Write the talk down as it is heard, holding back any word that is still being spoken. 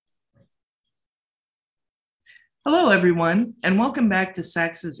Hello, everyone, and welcome back to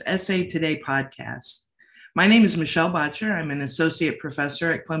Sax's Essay Today podcast. My name is Michelle Botcher. I'm an associate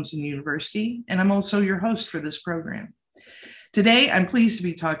professor at Clemson University, and I'm also your host for this program. Today, I'm pleased to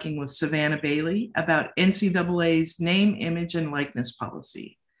be talking with Savannah Bailey about NCAA's name, image, and likeness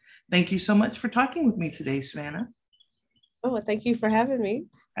policy. Thank you so much for talking with me today, Savannah. Oh, well, thank you for having me.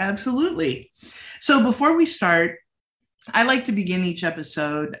 Absolutely. So before we start, I like to begin each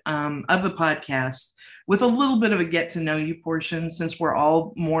episode of the podcast with a little bit of a get to know you portion since we're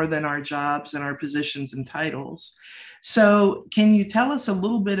all more than our jobs and our positions and titles. So, can you tell us a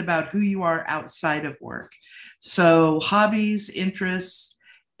little bit about who you are outside of work? So, hobbies, interests,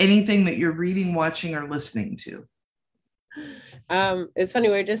 anything that you're reading, watching, or listening to? It's funny,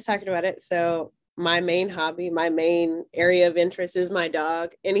 we were just talking about it. So my main hobby, my main area of interest is my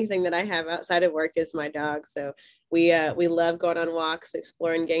dog. Anything that I have outside of work is my dog. So we love going on walks,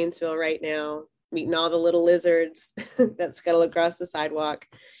 exploring Gainesville right now, meeting all the little lizards that scuttle across the sidewalk.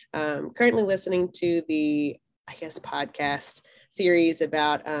 Currently listening to the, I guess, podcast series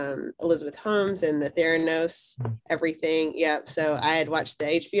about Elizabeth Holmes and the Theranos, everything. Yep. So I had watched the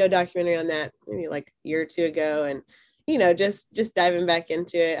HBO documentary on that maybe like a year or two ago, and just diving back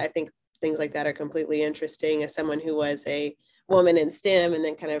into it. I think things like that are completely interesting as someone who was a woman in STEM and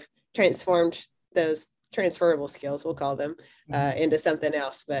then kind of transformed those transferable skills, we'll call them, into something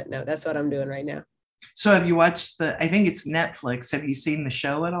else. But no, that's what I'm doing right now. So, have you watched I think it's Netflix. Have you seen the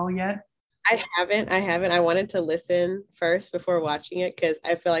show at all yet? I haven't. I wanted to listen first before watching it because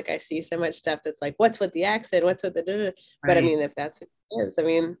I feel like I see so much stuff that's like, what's with the accent? What's with the, but I Right. mean, if that's what it is, I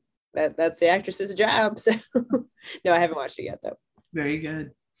mean, that's the actress's job. So no, I haven't watched it yet though. Very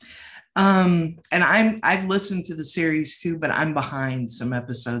good. And I've listened to the series too, but I'm behind some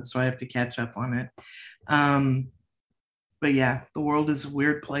episodes, so I have to catch up on it. Um, but yeah, the world is a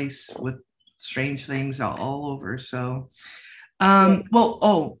weird place with strange things all over. So, Yeah.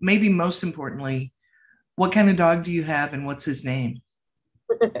 maybe most importantly, what kind of dog do you have and what's his name?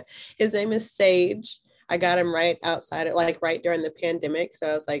 His name is Sage. I got him right outside of like right during the pandemic. So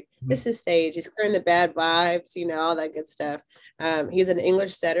I was like, this is Sage. He's clearing the bad vibes, all that good stuff. He's an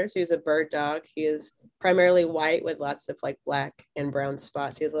English setter, so he's a bird dog. He is primarily white with lots of like black and brown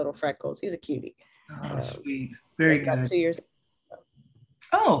spots. He has little freckles. He's a cutie. Oh, sweet. Yeah, Very about good. 2 years.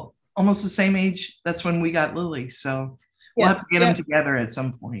 Oh, almost the same age. That's when we got Lily. So we'll have Yes. to get them Yep. together at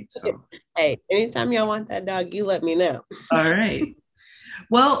some point. So, Hey, anytime y'all want that dog, you let me know. all right.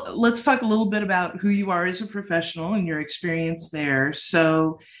 Well, let's talk a little bit about who you are as a professional and your experience there.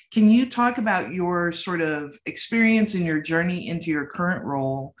 So, can you talk about your sort of experience and your journey into your current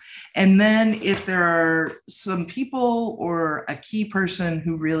role? And then, if there are some people or a key person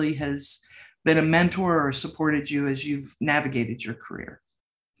who really has been a mentor or supported you as you've navigated your career?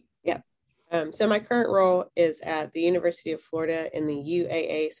 Yeah. So my current role is at the University of Florida in the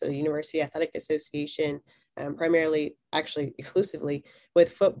UAA, so the University Athletic Association, primarily, actually exclusively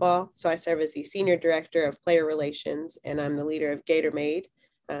with football. So I serve as the Senior Director of Player Relations, and I'm the leader of GatorMade.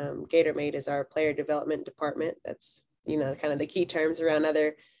 GatorMade is our player development department. That's, kind of the key terms around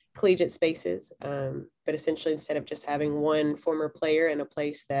other collegiate spaces. But essentially, instead of just having one former player in a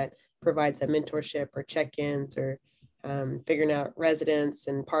place that provides a mentorship or check-ins or figuring out residents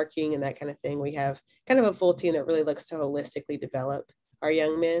and parking and that kind of thing. We have kind of a full team that really looks to holistically develop our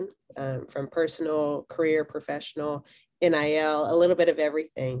young men, from personal, career, professional, NIL, a little bit of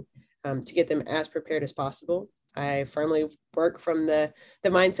everything, to get them as prepared as possible. I firmly work from the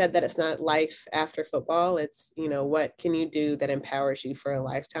mindset that it's not life after football. It's, what can you do that empowers you for a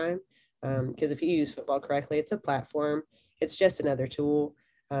lifetime? Because if you use football correctly, it's a platform. It's just another tool.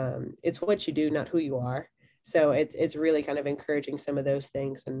 It's what you do, not who you are. So it's really kind of encouraging some of those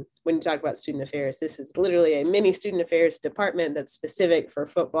things. And when you talk about student affairs, this is literally a mini student affairs department that's specific for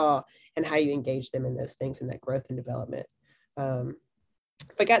football and how you engage them in those things and that growth and development.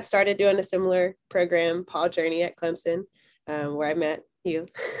 But got started doing a similar program, Paul Journey at Clemson, where I met you,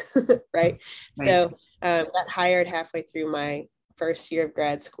 right? Right. So got hired halfway through my first year of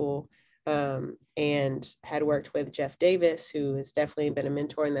grad school, and had worked with Jeff Davis, who has definitely been a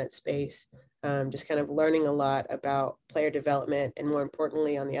mentor in that space. Just kind of learning a lot about player development, and more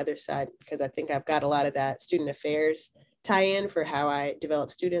importantly on the other side, because I think I've got a lot of that student affairs tie-in for how I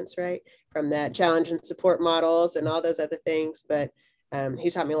develop students, right? From that challenge and support models and all those other things. But he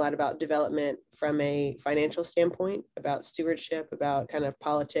taught me a lot about development from a financial standpoint, about stewardship, about kind of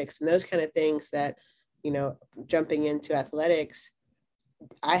politics and those kind of things that, jumping into athletics,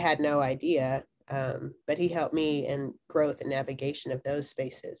 I had no idea, but he helped me in growth and navigation of those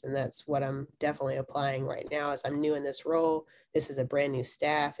spaces. And that's what I'm definitely applying right now as I'm new in this role. This is a brand new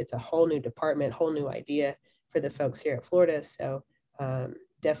staff. It's a whole new department, whole new idea. for the folks here at Florida. So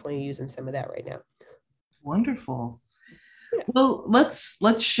definitely using some of that right now. Wonderful. Yeah. Well,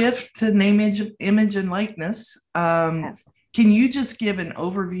 let's shift to name, image and likeness. Can you just give an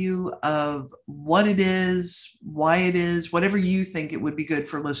overview of what it is, why it is, whatever you think it would be good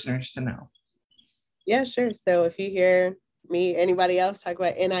for listeners to know? Yeah, sure. So if you hear me, anybody else talk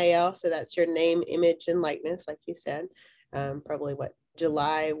about NIL, so that's your name, image, and likeness, like you said, probably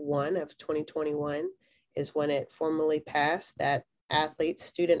July 1 of 2021 is when it formally passed that athletes,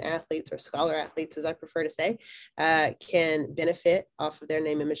 student athletes, or scholar athletes, as I prefer to say, can benefit off of their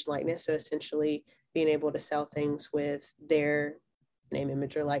name, image, and likeness. So essentially being able to sell things with their name,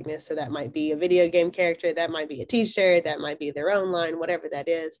 image, or likeness. So that might be a video game character, that might be a t-shirt, that might be their own line, whatever that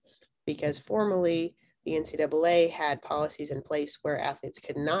is, because formally the NCAA had policies in place where athletes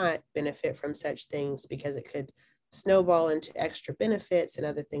could not benefit from such things because it could snowball into extra benefits and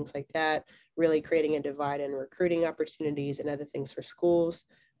other things like that, really creating a divide in recruiting opportunities and other things for schools.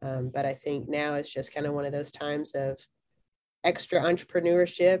 But I think now it's just kind of one of those times of extra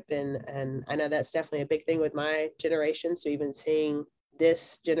entrepreneurship. And I know that's definitely a big thing with my generation. So even seeing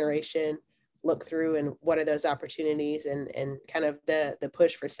this generation look through and what are those opportunities and kind of the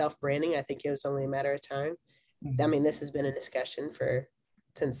push for self-branding, I think it was only a matter of time. I mean, this has been a discussion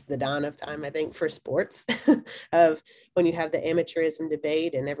since the dawn of time, I think, for sports of when you have the amateurism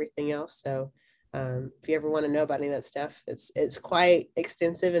debate and everything else. So if you ever want to know about any of that stuff, it's quite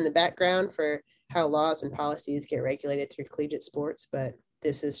extensive in the background for how laws and policies get regulated through collegiate sports. But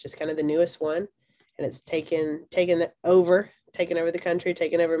this is just kind of the newest one, and it's taken over the country,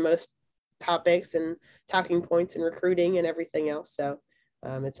 taken over most topics and talking points and recruiting and everything else. So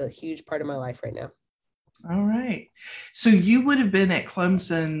it's a huge part of my life right now. All right. So you would have been at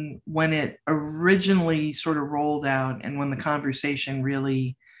Clemson when it originally sort of rolled out and when the conversation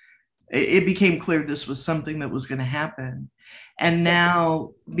really, it became clear this was something that was going to happen. And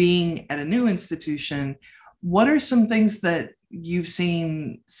now being at a new institution, what are some things that you've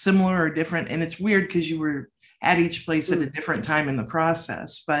seen similar or different? And it's weird because you were at each place at a different time in the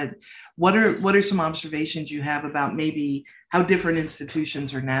process, but what are some observations you have about maybe how different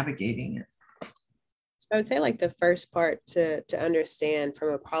institutions are navigating it? I would say like the first part to understand from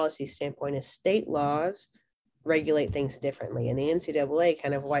a policy standpoint is state laws regulate things differently. And the NCAA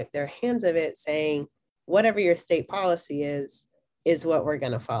kind of wiped their hands of it, saying, whatever your state policy is what we're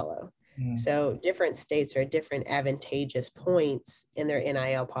going to follow. Mm. So different states are at different advantageous points in their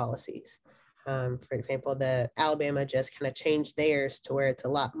NIL policies. For example, the Alabama just kind of changed theirs to where it's a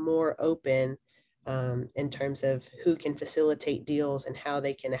lot more open in terms of who can facilitate deals and how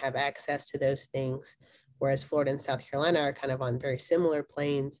they can have access to those things. Whereas Florida and South Carolina are kind of on very similar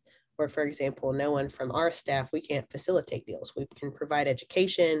planes where, for example, no one from our staff, we can't facilitate deals. We can provide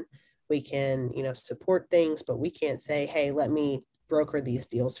education, we can, support things, but we can't say, hey, let me broker these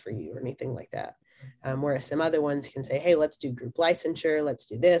deals for you or anything like that. Whereas some other ones can say, hey, let's do group licensure, let's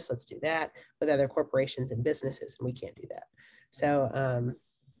do this, let's do that with other corporations and businesses, and we can't do that. So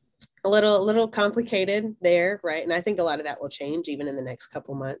a little complicated there, right? And I think a lot of that will change even in the next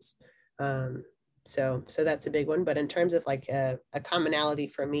couple months. So that's a big one. But in terms of like a commonality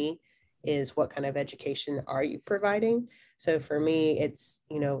for me is what kind of education are you providing? So for me, it's,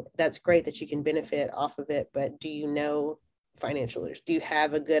 that's great that you can benefit off of it, but do you know financial literacy? Do you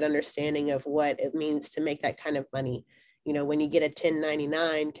have a good understanding of what it means to make that kind of money? When you get a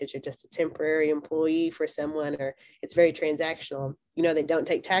 1099 because you're just a temporary employee for someone, or it's very transactional, they don't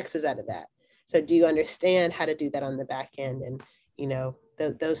take taxes out of that. So do you understand how to do that on the back end? And,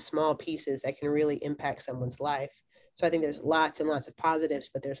 those small pieces that can really impact someone's life. So I think there's lots and lots of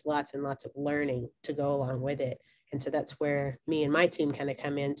positives, but there's lots and lots of learning to go along with it. And so that's where me and my team kind of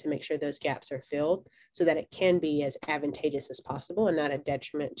come in to make sure those gaps are filled so that it can be as advantageous as possible and not a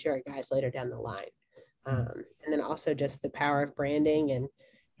detriment to our guys later down the line. And then also just the power of branding and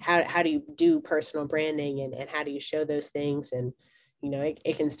how do you do personal branding and how do you show those things? And,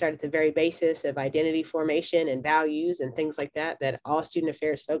 it can start at the very basis of identity formation and values and things like that all student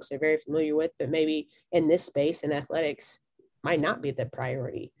affairs folks are very familiar with, but maybe in this space in athletics might not be the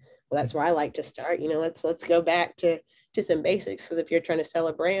priority. Well, that's where I like to start. Let's go back to some basics, because if you're trying to sell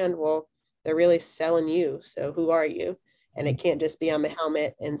a brand, well, they're really selling you. So who are you? And it can't just be on the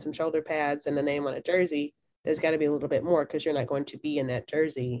helmet and some shoulder pads and a name on a jersey. There's got to be a little bit more, because you're not going to be in that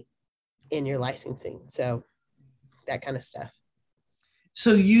jersey in your licensing. So that kind of stuff.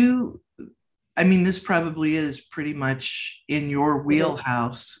 So this probably is pretty much in your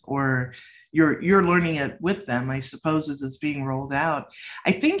wheelhouse, or you're learning it with them, I suppose, as it's being rolled out.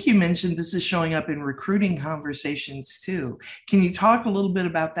 I think you mentioned this is showing up in recruiting conversations too. Can you talk a little bit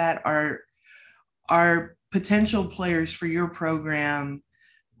about that? Are potential players for your program,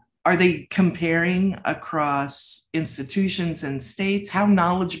 are they comparing across institutions and states? How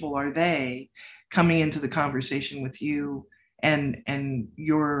knowledgeable are they coming into the conversation with you and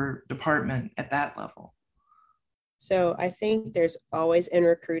your department at that level? So I think there's always in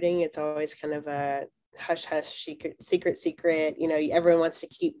recruiting, it's always kind of a hush hush secret. Everyone wants to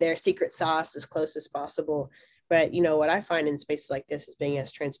keep their secret sauce as close as possible. But what I find in spaces like this is being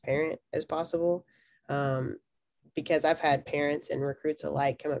as transparent as possible. Because I've had parents and recruits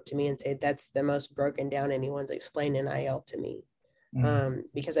alike come up to me and say that's the most broken down anyone's explained NIL to me.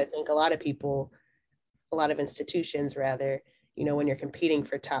 Because I think a lot of institutions rather, when you're competing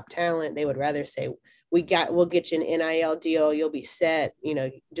for top talent, they would rather say, we'll get you an NIL deal, you'll be set,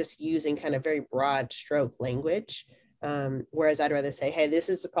 just using kind of very broad stroke language. Whereas I'd rather say, hey, this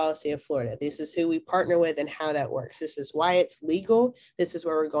is the policy of Florida. This is who we partner with and how that works. This is why it's legal. This is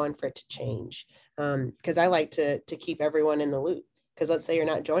where we're going for it to change. Because I like to keep everyone in the loop. Because let's say you're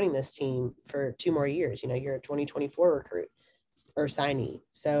not joining this team for 2 more years, you're a 2024 recruit or signee.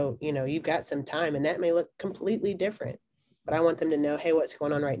 So, you've got some time and that may look completely different. But I want them to know, hey, what's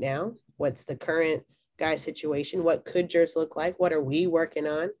going on right now? What's the current guy situation? What could yours look like? What are we working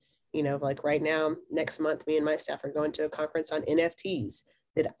on? Like right now, next month, me and my staff are going to a conference on NFTs.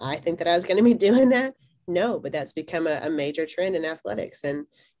 Did I think that I was going to be doing that? No, but that's become a major trend in athletics. And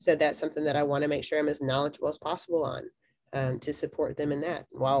so that's something that I want to make sure I'm as knowledgeable as possible on to support them in that.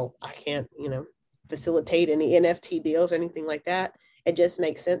 While I can't, facilitate any NFT deals or anything like that, it just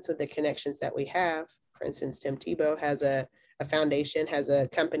makes sense with the connections that we have. For instance, Tim Tebow has a foundation, has a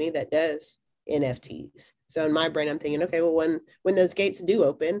company that does NFTs. So in my brain, I'm thinking, okay, well, when those gates do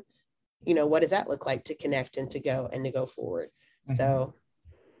open, what does that look like to connect and to go forward? Mm-hmm. So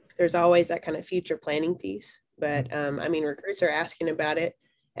there's always that kind of future planning piece. But recruits are asking about it.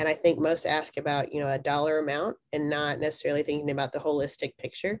 And I think most ask about, a dollar amount and not necessarily thinking about the holistic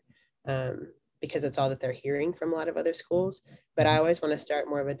picture because it's all that they're hearing from a lot of other schools. But I always want to start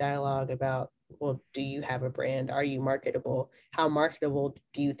more of a dialogue about, well, do you have a brand? Are you marketable? How marketable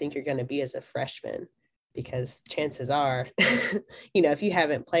do you think you're going to be as a freshman? Because chances are, if you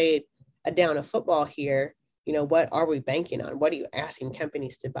haven't played a down of football here, what are we banking on? What are you asking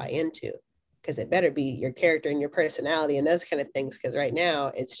companies to buy into? Because it better be your character and your personality and those kind of things. Because right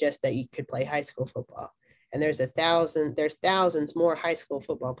now it's just that you could play high school football. And there's thousands more high school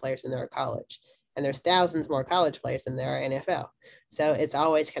football players than there are college. And there's thousands more college players than there are NFL. So it's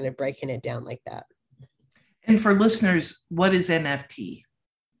always kind of breaking it down like that. And for listeners, what is NFT?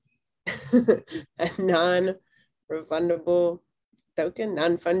 A non-refundable token,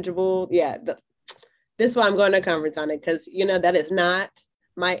 non-fungible. Yeah. This is why I'm going to a conference on it, because, that is not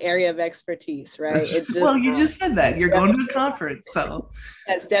my area of expertise, right? It's just, well, you just said that. You're going to a conference, so.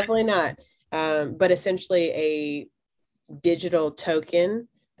 That's definitely not. But essentially a digital token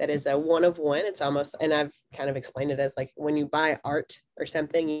that is a one of one. It's almost, and I've kind of explained it as like when you buy art or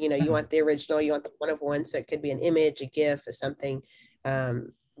something, you want the original, you want the one of one. So it could be an image, a GIF or something.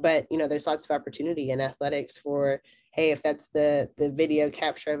 But, there's lots of opportunity in athletics for, hey, if that's the video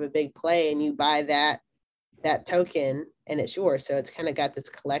capture of a big play and you buy that token and it's yours. So it's kind of got this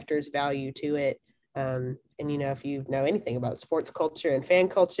collector's value to it. And, if you know anything about sports culture and fan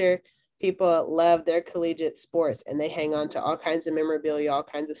culture, people love their collegiate sports and they hang on to all kinds of memorabilia, all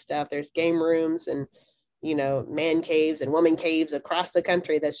kinds of stuff. There's game rooms and, man caves and woman caves across the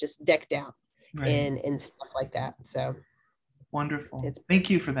country that's just decked out right. and stuff like that. So wonderful. Thank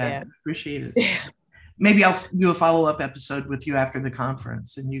you for that. Yeah. Appreciate it. Yeah. Maybe I'll do a follow-up episode with you after the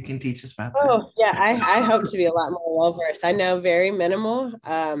conference and you can teach us about that. Oh, yeah. I hope to be a lot more well-versed. I know very minimal.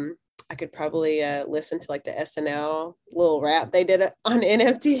 I could probably listen to like the SNL little rap they did on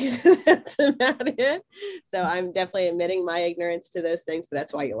NFTs. That's about it. So I'm definitely admitting my ignorance to those things, but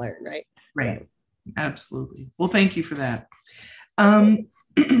that's why you learn, right? Right. So. Absolutely. Well, thank you for that.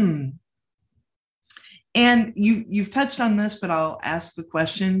 And you've touched on this, but I'll ask the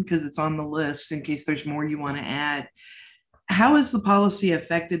question because it's on the list in case there's more you want to add. How has the policy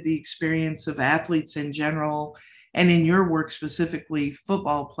affected the experience of athletes in general, and in your work specifically,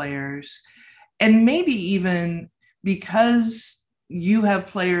 football players? And maybe even because you have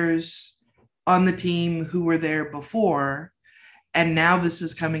players on the team who were there before, and now this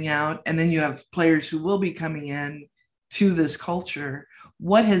is coming out, and then you have players who will be coming in to this culture.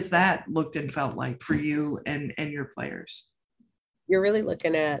 What has that looked and felt like for you and your players? You're really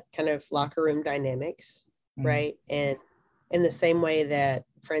looking at kind of locker room dynamics, right? And in the same way that,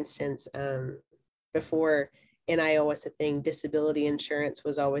 for instance, before NIL was a thing, disability insurance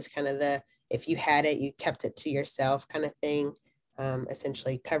was always kind of if you had it, you kept it to yourself kind of thing.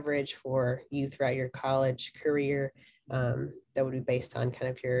 essentially coverage for you throughout your college career that would be based on kind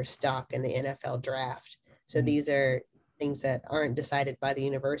of your stock in the NFL draft. So these are things that aren't decided by the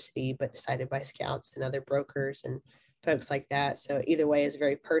university, but decided by scouts and other brokers and folks like that. So either way is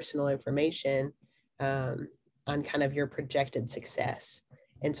very personal information on kind of your projected success.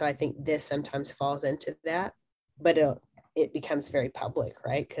 And so I think this sometimes falls into that, but it becomes very public,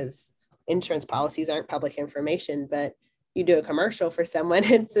 right? Because insurance policies aren't public information, but you do a commercial for someone,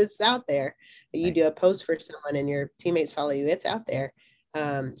 it's out there. You do a post for someone and your teammates follow you, it's out there.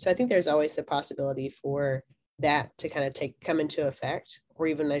 So I think there's always the possibility for that to kind of come into effect, or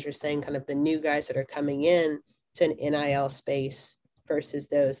even as you're saying, kind of the new guys that are coming in to an NIL space versus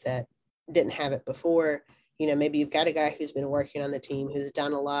those that didn't have it before. You know, maybe you've got a guy who's been working on the team, who's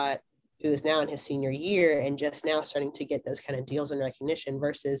done a lot, who is now in his senior year and just now starting to get those kind of deals and recognition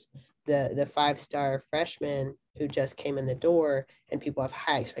versus the 5-star freshman who just came in the door and people have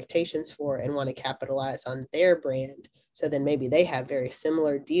high expectations for and want to capitalize on their brand. So then maybe they have very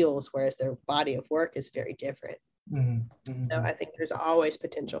similar deals, whereas their body of work is very different. Mm-hmm. So I think there's always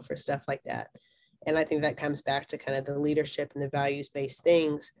potential for stuff like that. And I think that comes back to kind of the leadership and the values-based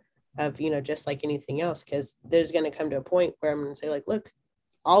things of, you know, just like anything else, because there's going to come to a point where I'm going to say, like, look,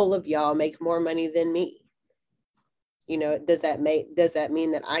 all of y'all make more money than me. You know, does that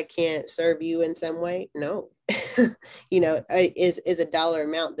mean that I can't serve you in some way? No. You know, is a dollar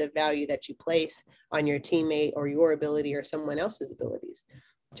amount the value that you place on your teammate or your ability or someone else's abilities?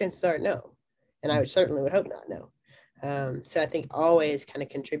 Chances are no. And I certainly would hope not, no. So I think always kind of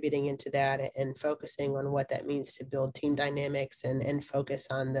contributing into that and focusing on what that means to build team dynamics and focus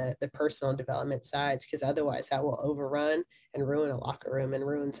on the personal development sides, because otherwise that will overrun and ruin a locker room and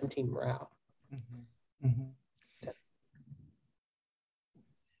ruin some team morale. Mm-hmm. Mm-hmm. So.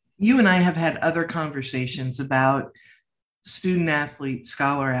 You and I have had other conversations about student athlete,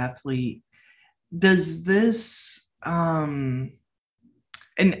 scholar athlete. Does this, and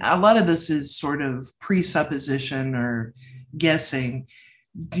a lot of this is sort of presupposition or guessing.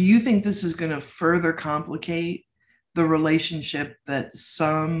 Do you think this is going to further complicate the relationship that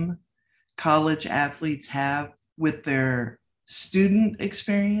some college athletes have with their student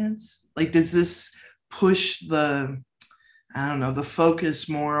experience? Like, does this push the focus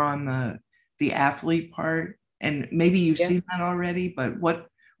more on the athlete part? And maybe you've seen that already, but what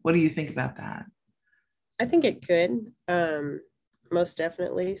do you think about that? I think it could. Most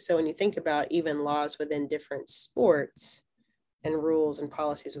definitely. So when you think about even laws within different sports and rules and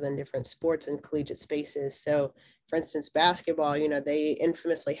policies within different sports and collegiate spaces. So for instance, basketball, you know, they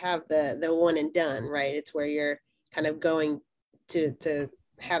infamously have the one and done, right? It's where you're kind of going to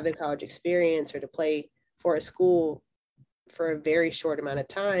have the college experience or to play for a school for a very short amount of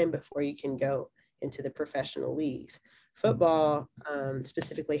time before you can go into the professional leagues. Football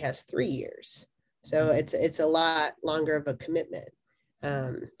specifically has 3 years. So it's a lot longer of a commitment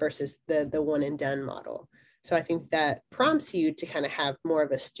versus the one and done model. So I think that prompts you to kind of have more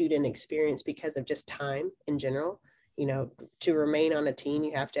of a student experience because of just time in general. You know, to remain on a team,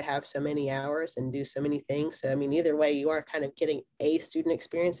 you have to have so many hours and do so many things. So, I mean, either way, you are kind of getting a student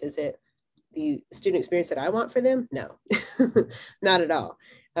experience. Is it the student experience that I want for them? No, not at all.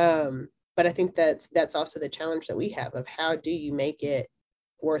 But I think that's also the challenge that we have of how do you make it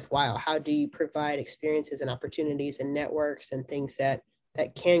worthwhile? How do you provide experiences and opportunities and networks and things that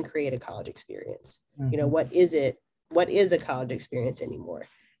can create a college experience? Mm-hmm. You know, what is a college experience anymore?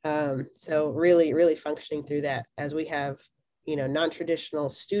 So really, really functioning through that as we have, you know, non-traditional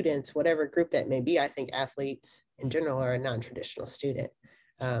students, whatever group that may be. I think athletes in general are a non-traditional student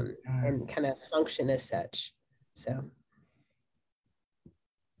and kind of function as such. So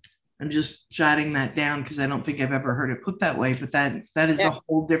I'm just jotting that down because I don't think I've ever heard it put that way, but that is a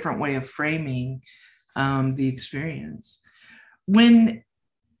whole different way of framing the experience. And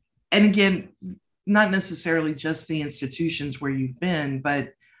again, not necessarily just the institutions where you've been,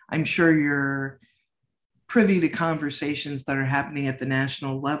 but I'm sure you're privy to conversations that are happening at the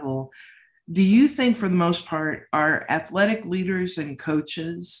national level. Do you think, for the most part, are athletic leaders and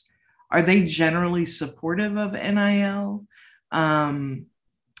coaches, are they generally supportive of NIL?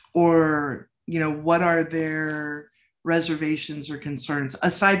 Or, you know, what are their reservations or concerns,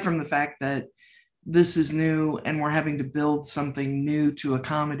 aside from the fact that this is new and we're having to build something new to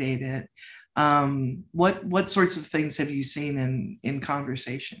accommodate it? What sorts of things have you seen in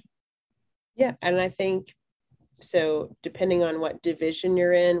conversation? Yeah, and I think, so depending on what division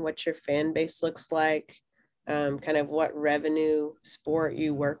you're in, what your fan base looks like, kind of what revenue sport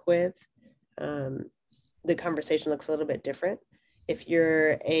you work with, the conversation looks a little bit different. If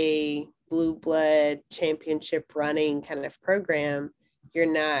you're a blue blood championship running kind of program, you're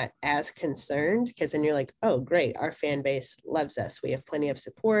not as concerned, because then you're like, oh, great, our fan base loves us. We have plenty of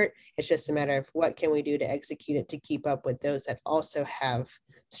support. It's just a matter of what can we do to execute it to keep up with those that also have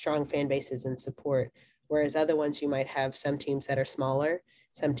strong fan bases and support. Whereas other ones, you might have some teams that are smaller,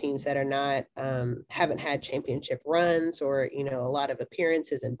 some teams that are not, haven't had championship runs, or, you know, a lot of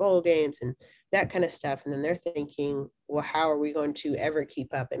appearances in bowl games and that kind of stuff. And then they're thinking, well, how are we going to ever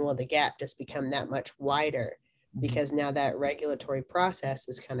keep up? And will the gap just become that much wider? Because now that regulatory process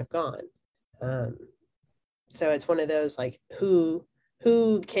is kind of gone. So it's one of those, like, who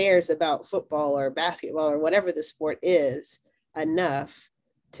cares about football or basketball or whatever the sport is enough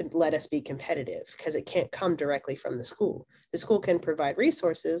to let us be competitive, because it can't come directly from the school. The school can provide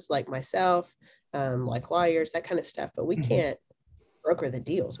resources like myself, like lawyers, that kind of stuff, but we can't broker the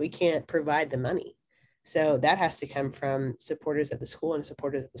deals. We can't provide the money. So that has to come from supporters of the school and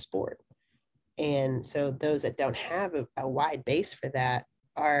supporters of the sport. And so those that don't have a wide base for that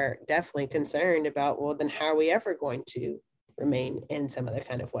are definitely concerned about, well, then how are we ever going to remain in some other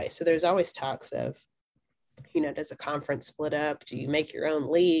kind of way? So there's always talks of, you know, does a conference split up? Do you make your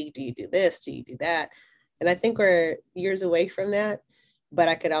own league? Do you do this? Do you do that? And I think we're years away from that, but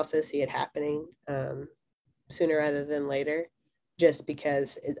I could also see it happening sooner rather than later, just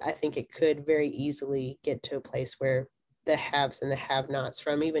because I think it could very easily get to a place where the haves and the have-nots,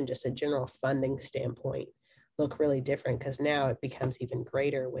 from even just a general funding standpoint, look really different, because now it becomes even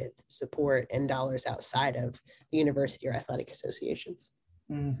greater with support and dollars outside of the university or athletic associations.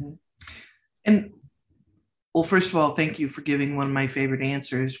 And well, first of all, thank you for giving one of my favorite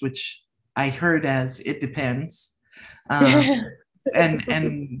answers, which I heard as it depends. And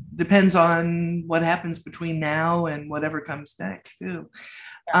depends on what happens between now and whatever comes next too.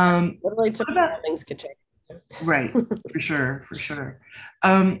 Literally, things could change. Right, for sure.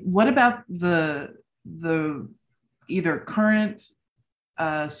 What about the either current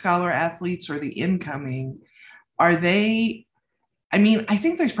scholar athletes or the incoming? Are they, I mean, I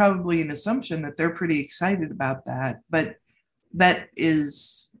think there's probably an assumption that they're pretty excited about that, but that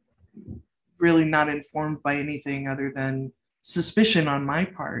is really not informed by anything other than suspicion on my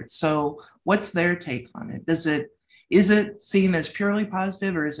part. So what's their take on it? Is it seen as purely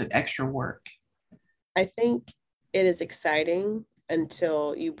positive, or is it extra work? I think it is exciting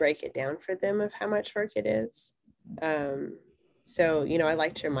until you break it down for them of how much work it is. So, you know, I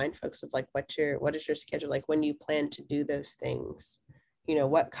like to remind folks of, like, what is your schedule like when you plan to do those things? You know,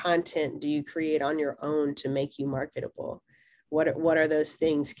 what content do you create on your own to make you marketable? What are those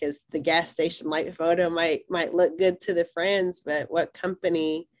things? Because the gas station light photo might look good to the friends, but what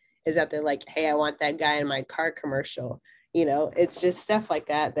company is out there like, hey, I want that guy in my car commercial? You know, it's just stuff like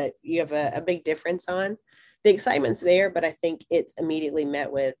that you have a big difference on. The excitement's there, but I think it's immediately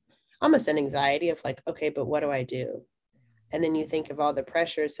met with almost an anxiety of, like, okay, but what do I do? And then you think of all the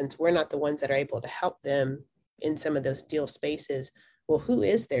pressures, since we're not the ones that are able to help them in some of those deal spaces. Well, who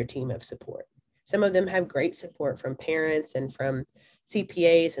is their team of support? Some of them have great support from parents and from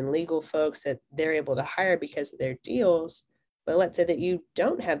CPAs and legal folks that they're able to hire because of their deals. But let's say that you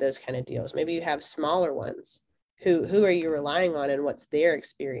don't have those kind of deals. Maybe you have smaller ones. Who are you relying on, and what's their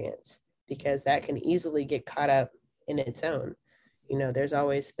experience? Because that can easily get caught up in its own. You know, there's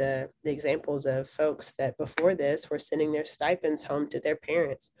always the examples of folks that before this were sending their stipends home to their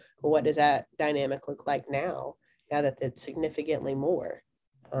parents. Well, what does that dynamic look like now that it's significantly more?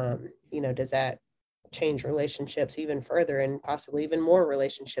 You know, does that change relationships even further, and possibly even more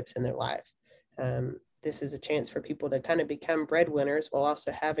relationships in their life? This is a chance for people to kind of become breadwinners while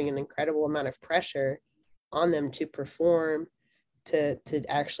also having an incredible amount of pressure on them to perform, to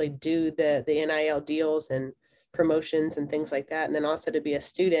actually do the NIL deals and promotions and things like that. And then also to be a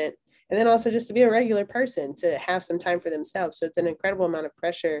student, and then also just to be a regular person, to have some time for themselves. So it's an incredible amount of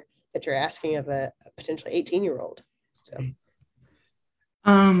pressure that you're asking of a potentially 18-year-old. So.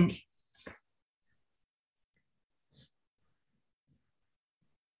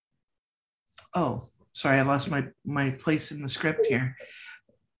 Oh, sorry, I lost my place in the script here.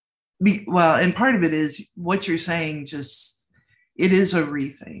 Well, and part of it is what you're saying, just, it is a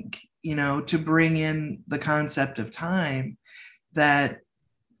rethink, you know, to bring in the concept of time, that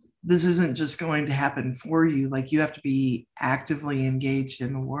this isn't just going to happen for you. Like, you have to be actively engaged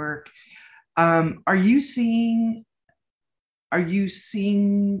in the work. Are you seeing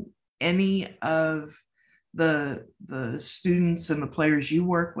any of the students and the players you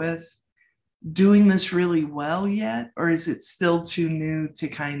work with doing this really well yet, or is it still too new to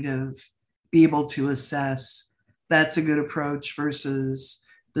kind of be able to assess that's a good approach versus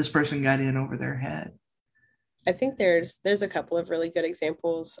this person got in over their head? I think there's a couple of really good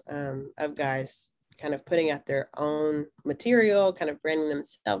examples of guys kind of putting out their own material, kind of branding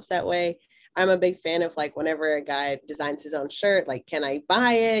themselves that way. I'm a big fan of like whenever a guy designs his own shirt, like, can I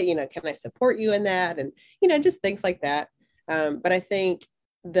buy it? Can I support you in that? And, just things like that. But I think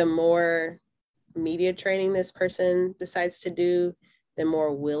the more media training this person decides to do, the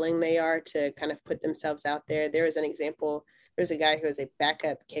more willing they are to kind of put themselves out there. There is an example. There's a guy who was a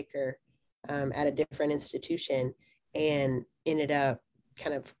backup kicker at a different institution and ended up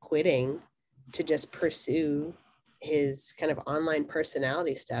kind of quitting to just pursue his kind of online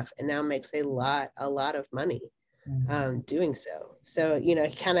personality stuff, and now makes a lot of money doing so. So, he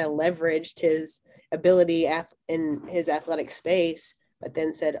kind of leveraged his ability in his athletic space, but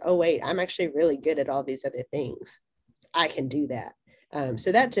then said, oh, wait, I'm actually really good at all these other things. I can do that.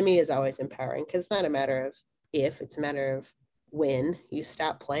 So that to me is always empowering, because it's not a matter of if, it's a matter of when you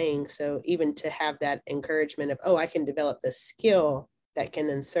stop playing. So even to have that encouragement of, oh, I can develop this skill that can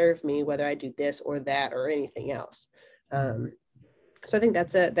then serve me, whether I do this or that or anything else. So I think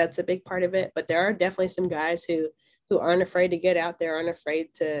that's a big part of it. But there are definitely some guys who aren't afraid to get out there, aren't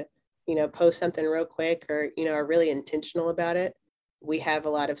afraid to, post something real quick, or, are really intentional about it. We have a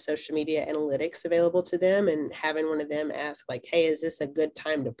lot of social media analytics available to them, and having one of them ask like, hey, is this a good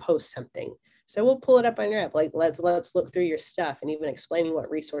time to post something? So we'll pull it up on your app. Like, let's look through your stuff, and even explaining what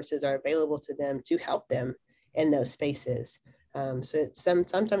resources are available to them to help them in those spaces. So it's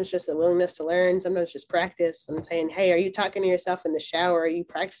sometimes just the willingness to learn, sometimes just practice. I'm saying, hey, are you talking to yourself in the shower? Are you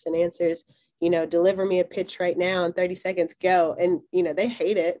practicing answers? Deliver me a pitch right now in 30 seconds, go. And, they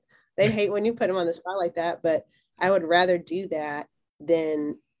hate it. They hate when you put them on the spot like that. But I would rather do that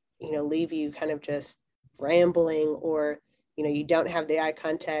than, leave you kind of just rambling, or, you don't have the eye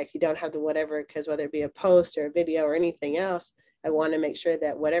contact, you don't have the whatever, because whether it be a post or a video or anything else, I want to make sure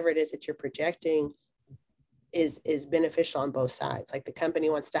that whatever it is that you're projecting is beneficial on both sides. Like the company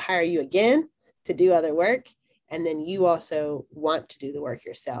wants to hire you again to do other work, and then you also want to do the work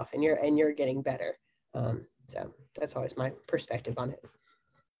yourself, and you're getting better. So that's always my perspective on it.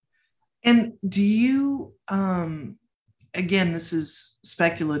 And do you, again, this is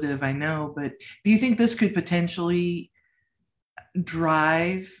speculative, I know, but do you think this could potentially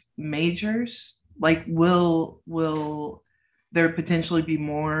drive majors? Like, will there potentially be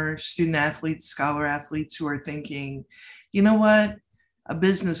more student athletes, scholar athletes who are thinking, you know what, a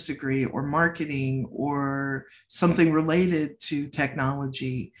business degree or marketing or something related to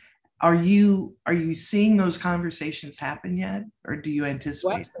technology? Are you seeing those conversations happen yet, or do you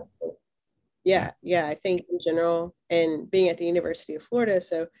anticipate? Well, yeah. I think in general, and being at the University of Florida,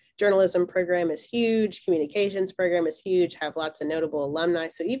 so journalism program is huge, communications program is huge, have lots of notable alumni.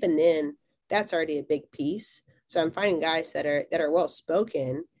 So even then, that's already a big piece. So I'm finding guys that are well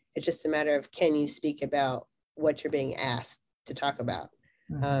spoken. It's just a matter of, can you speak about what you're being asked to talk about?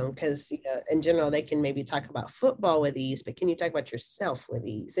 Because in general, they can maybe talk about football with ease, but can you talk about yourself with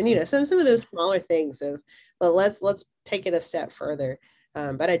ease? And some of those smaller things of, well, let's take it a step further.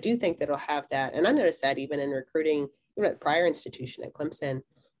 But I do think that it'll have that, and I noticed that even in recruiting, even at the prior institution at Clemson.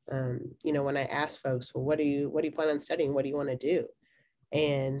 When I ask folks, well, what do you plan on studying? What do you want to do?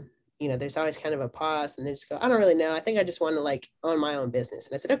 And there's always kind of a pause, and they just go, I don't really know. I think I just want to like own my own business.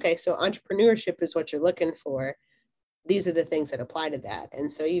 And I said, okay, so entrepreneurship is what you're looking for. These are the things that apply to that.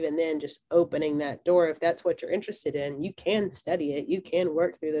 And so even then, just opening that door, if that's what you're interested in, you can study it. You can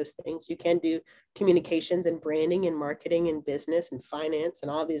work through those things. You can do communications and branding and marketing and business and finance and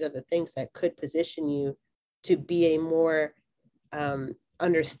all these other things that could position you to be a more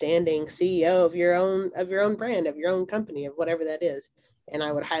understanding CEO of your own brand, of your own company, of whatever that is. And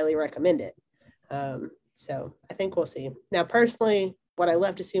I would highly recommend it. So I think we'll see. Now, personally, would I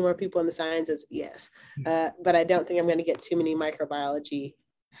love to see more people in the sciences? Yes. But I don't think I'm going to get too many microbiology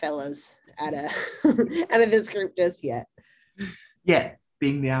fellows out of this group just yet. Yeah,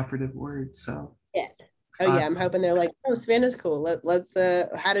 being the operative word. So yeah. Oh yeah, I'm hoping they're like, oh, Savannah's cool. Let's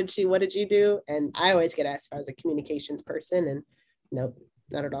what did you do? And I always get asked if I was a communications person, and nope,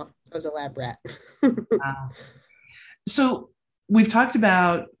 not at all. I was a lab rat. So we've talked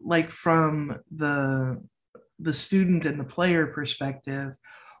about, like, from the student and the player perspective,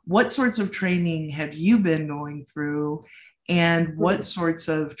 what sorts of training have you been going through, and what sorts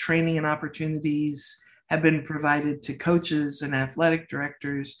of training and opportunities have been provided to coaches and athletic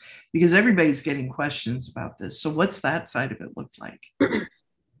directors? Because everybody's getting questions about this. So what's that side of it look like?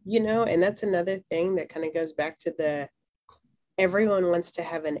 And that's another thing that kind of goes back to everyone wants to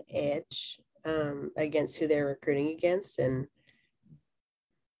have an edge against who they're recruiting against. And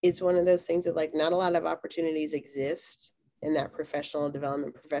it's one of those things that, like, not a lot of opportunities exist in that professional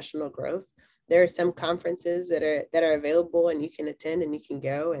development, professional growth. there are some conferences that are available and you can attend and you can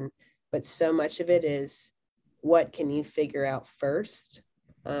go, but so much of it is what can you figure out first.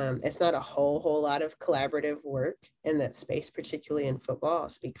 It's not a whole lot of collaborative work in that space, particularly in football. I'll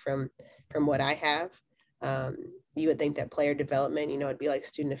speak from what I have. You would think that player development, it'd be like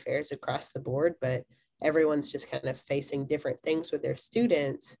student affairs across the board, but everyone's just kind of facing different things with their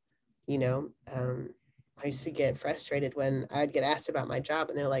students. I used to get frustrated when I'd get asked about my job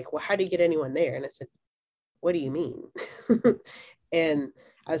and they're like, well, how do you get anyone there? And I said, what do you mean? And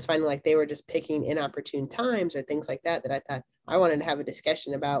I was finding like they were just picking inopportune times or things like that I thought I wanted to have a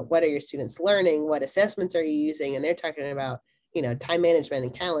discussion about what are your students learning? What assessments are you using? And they're talking about, time management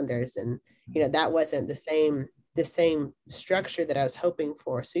and calendars. And, that wasn't the same structure that I was hoping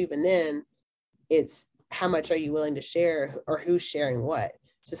for. So even then, it's how much are you willing to share or who's sharing what?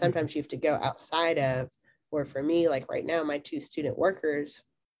 So sometimes you have to go outside of, or for me, like right now, my 2 student workers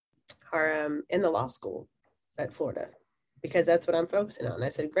are in the law school at Florida, because that's what I'm focusing on. I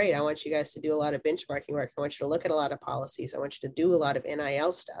said, great, I want you guys to do a lot of benchmarking work. I want you to look at a lot of policies. I want you to do a lot of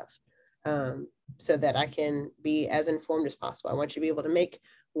NIL stuff so that I can be as informed as possible. I want you to be able to make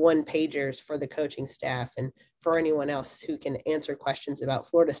 1-pagers for the coaching staff and for anyone else who can answer questions about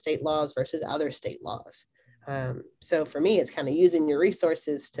Florida state laws versus other state laws. So for me, it's kind of using your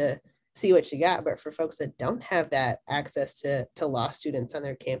resources to see what you got. But for folks that don't have that access to law students on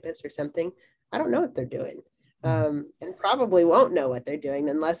their campus or something, I don't know what they're doing. And probably won't know what they're doing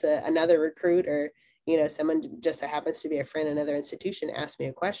unless another recruit or, someone just so happens to be a friend in another institution asks me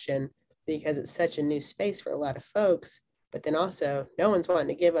a question, because it's such a new space for a lot of folks. But then also no one's wanting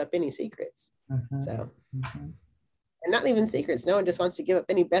to give up any secrets. So, and not even secrets. No one just wants to give up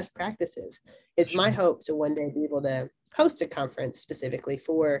any best practices. It's my hope to one day be able to host a conference specifically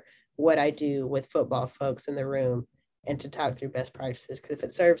for what I do with football folks in the room and to talk through best practices. Because if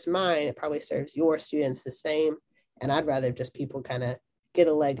it serves mine, it probably serves your students the same. And I'd rather just people kind of get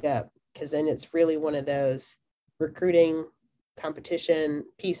a leg up, because then it's really one of those recruiting competition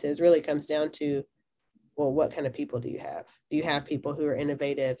pieces really comes down to, well, what kind of people do you have? Do you have people who are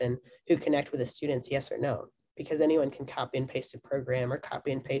innovative and who connect with the students, yes or no? Because anyone can copy and paste a program or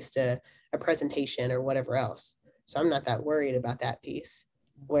copy and paste a presentation or whatever else. So I'm not that worried about that piece,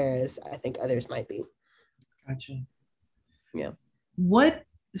 whereas I think others might be. Gotcha. Yeah.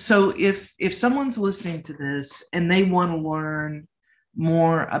 So if someone's listening to this and they want to learn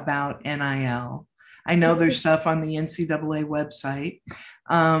more about NIL, I know there's stuff on the NCAA website,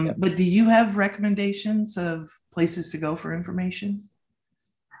 but do you have recommendations of places to go for information?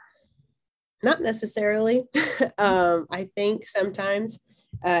 Not necessarily. I think sometimes,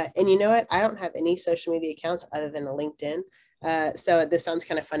 and you know what? I don't have any social media accounts other than a LinkedIn. So this sounds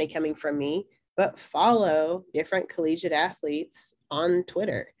kind of funny coming from me, but follow different collegiate athletes on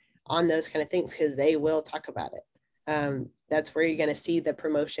Twitter on those kind of things, because they will talk about it. That's where you're going to see the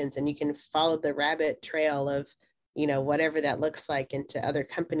promotions, and you can follow the rabbit trail of, whatever that looks like into other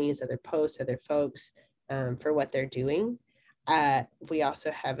companies, other posts, other folks for what they're doing. We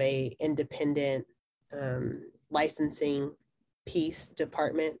also have a independent licensing piece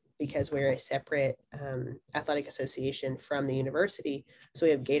department, because we're a separate athletic association from the university. So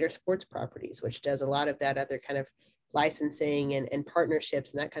we have Gator Sports Properties, which does a lot of that other kind of licensing and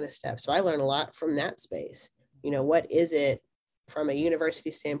partnerships and that kind of stuff. So I learn a lot from that space. What is it from a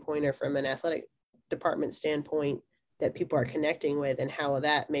university standpoint or from an athletic department standpoint that people are connecting with, and how will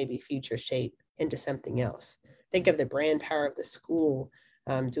that maybe future shape into something else? Think of the brand power of the school.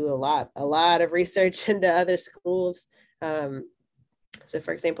 Do a lot of research into other schools. So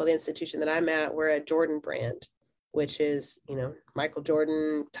for example, the institution that I'm at, we're a Jordan brand, which is, Michael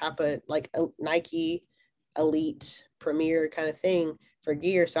Jordan, top of like a Nike elite premier kind of thing for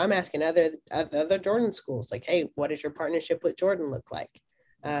gear. So I'm asking other Jordan schools, like, hey, what does your partnership with Jordan look like?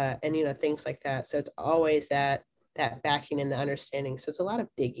 And, things like that. So it's always that backing and the understanding. So it's a lot of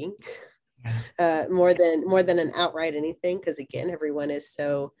digging, more than an outright anything. Because again, everyone is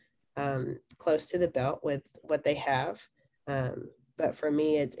so close to the belt with what they have. But for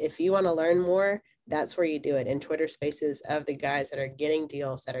me, it's, if you want to learn more, that's where you do it in Twitter spaces of the guys that are getting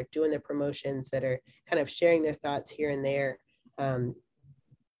deals, that are doing the promotions, that are kind of sharing their thoughts here and there.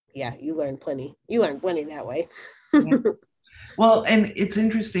 You learn plenty. You learn plenty that way. Yeah. Well, and it's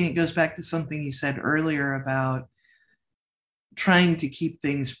interesting. It goes back to something you said earlier about trying to keep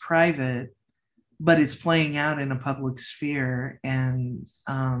things private, but it's playing out in a public sphere. And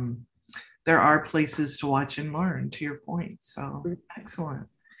there are places to watch and learn, to your point. So excellent.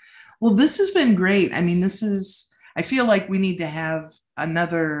 Well, this has been great. I mean, I feel like we need to have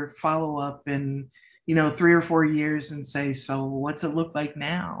another follow-up and, 3 or 4 years and say, so what's it look like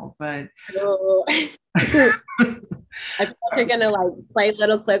now? But So, I feel like you're gonna like play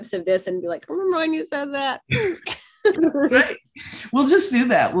little clips of this and be like, remember when you said that? right. We'll just do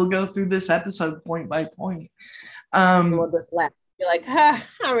that. We'll go through this episode point by point. We'll just laugh. You're like, how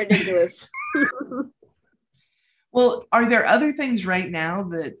ridiculous. Well, are there other things right now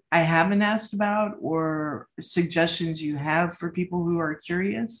that I haven't asked about or suggestions you have for people who are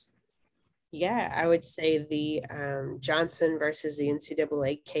curious? Yeah, I would say the Johnson versus the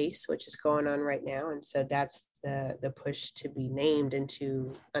NCAA case, which is going on right now. And so that's the push to be named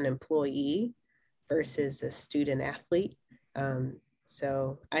into an employee versus a student athlete.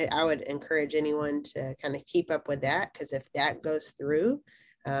 So I would encourage anyone to kind of keep up with that, because if that goes through,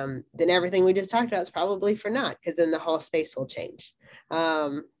 then everything we just talked about is probably for naught, because then the whole space will change,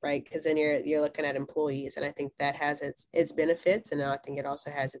 right? Because then you're looking at employees, and I think that has its benefits, and I think it also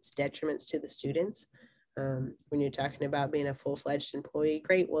has its detriments to the students. When you're talking about being a full-fledged employee,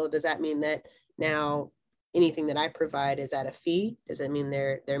 great. Well, does that mean that now anything that I provide is at a fee? Does that mean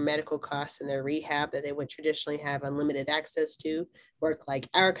their medical costs and their rehab that they would traditionally have unlimited access to work like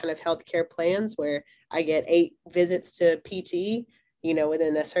our kind of healthcare plans, where I get 8 visits to PT,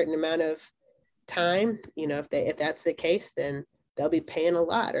 within a certain amount of time? If that's the case, then they'll be paying a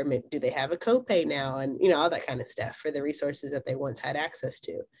lot. Or maybe, do they have a copay now? And, all that kind of stuff for the resources that they once had access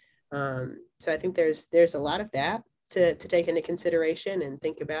to. So I think there's a lot of that to take into consideration and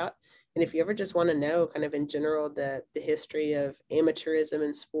think about. And if you ever just want to know kind of in general, the history of amateurism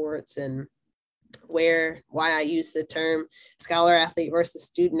in sports and why I use the term scholar athlete versus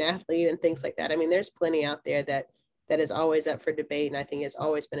student athlete and things like that. I mean, there's plenty out there that is always up for debate. And I think it's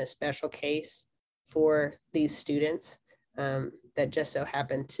always been a special case for these students that just so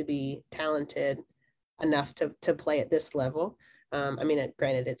happen to be talented enough to play at this level. I mean,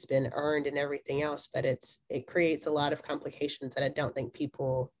 granted, it's been earned and everything else, but it creates a lot of complications that I don't think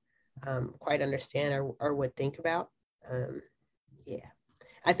people quite understand or would think about. Yeah.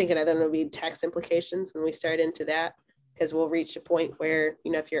 I think another one would be tax implications when we start into that, because we'll reach a point where,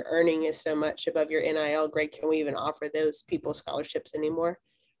 if your earning is so much above your NIL grade, can we even offer those people scholarships anymore?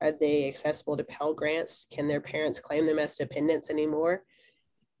 Are they accessible to Pell Grants? Can their parents claim them as dependents anymore?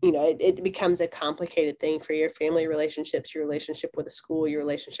 It becomes a complicated thing for your family relationships, your relationship with the school, your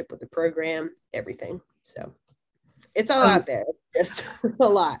relationship with the program, everything. So it's all out there. It's a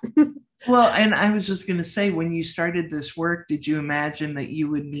lot. Well, and I was just going to say, when you started this work, did you imagine that you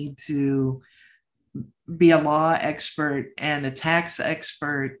would need to be a law expert and a tax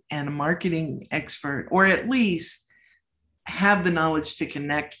expert and a marketing expert, or at least have the knowledge to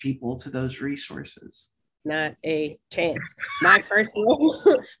connect people to those resources? Not a chance. My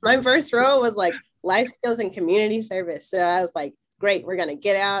first role was like life skills and community service. So I was like, great, we're going to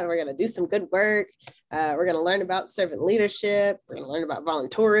get out, we're going to do some good work. We're going to learn about servant leadership. We're going to learn about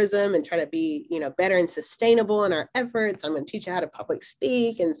volunteerism and try to be, better and sustainable in our efforts. I'm going to teach you how to public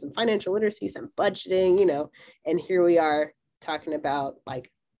speak and some financial literacy, some budgeting, and here we are talking about like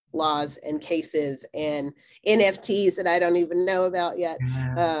laws and cases and NFTs that I don't even know about yet,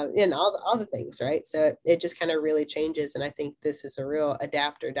 and all the things, right? So it just kind of really changes. And I think this is a real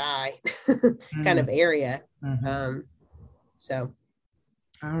adapt or die kind of area. So.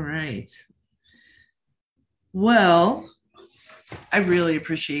 All right. Well, I really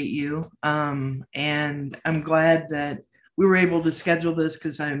appreciate you. And I'm glad that we were able to schedule this,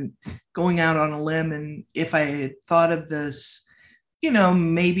 because I'm going out on a limb. And if I had thought of this,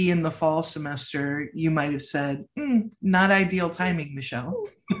 maybe in the fall semester, you might have said, not ideal timing, Michelle.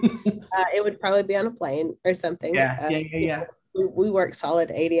 It would probably be on a plane or something. Yeah. We work solid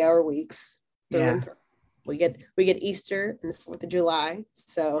 80-hour weeks through Yeah. and through. We get Easter and the 4th of July.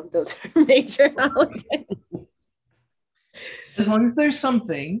 So those are major holidays. As long as there's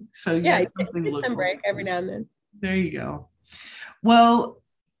something. So yeah, something to look some break for. every now and then. There you go. Well,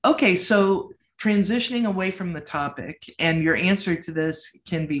 okay. So transitioning away from the topic, and your answer to this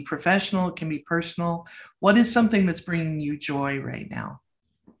can be professional, it can be personal. What is something that's bringing you joy right now?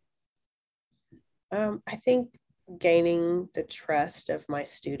 I think gaining the trust of my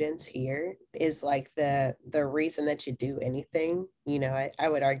students here is like the reason that you do anything. I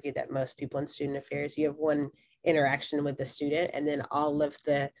would argue that most people in student affairs, you have one interaction with the student, and then all of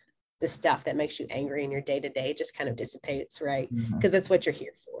the stuff that makes you angry in your day-to-day just kind of dissipates, right? Because that's what you're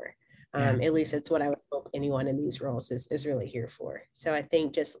here for. At least it's what I would hope anyone in these roles is really here for. So I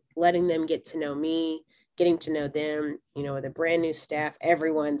think just letting them get to know me, getting to know them, with a brand new staff,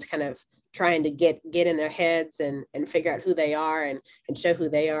 everyone's kind of trying to get in their heads and figure out who they are and show who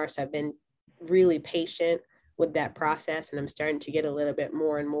they are. So I've been really patient with that process, and I'm starting to get a little bit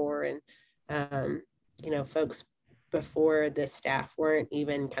more and more. And folks before the staff weren't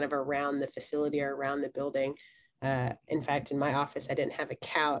even kind of around the facility or around the building. In fact, in my office, I didn't have a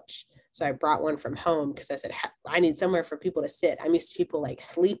couch. So I brought one from home because I said, I need somewhere for people to sit. I'm used to people like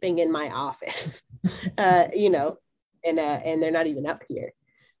sleeping in my office, and they're not even up here.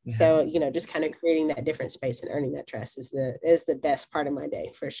 Yeah. So, just kind of creating that different space and earning that trust is the best part of my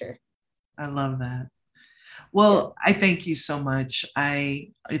day for sure. I love that. Well, I thank you so much.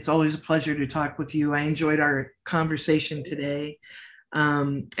 It's always a pleasure to talk with you. I enjoyed our conversation today.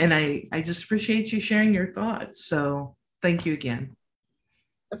 And I just appreciate you sharing your thoughts. So thank you again.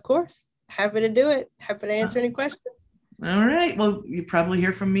 Of course. Happy to do it. Happy to answer any questions. All right. Well, you probably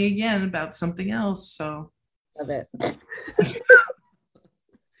hear from me again about something else. So love it.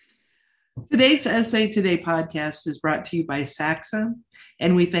 Today's Essay Today podcast is brought to you by Saxa,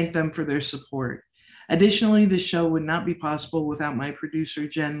 and we thank them for their support. Additionally, the show would not be possible without my producer,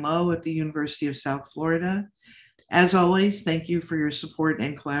 Jen Lowe, at the University of South Florida. As always, thank you for your support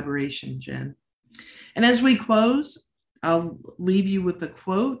and collaboration, Jen. And as we close, I'll leave you with a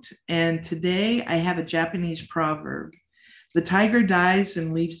quote. And today I have a Japanese proverb. The tiger dies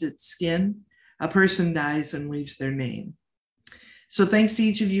and leaves its skin. A person dies and leaves their name. So thanks to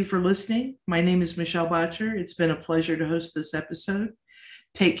each of you for listening. My name is Michelle Botcher. It's been a pleasure to host this episode.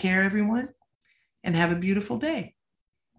 Take care, everyone, and have a beautiful day.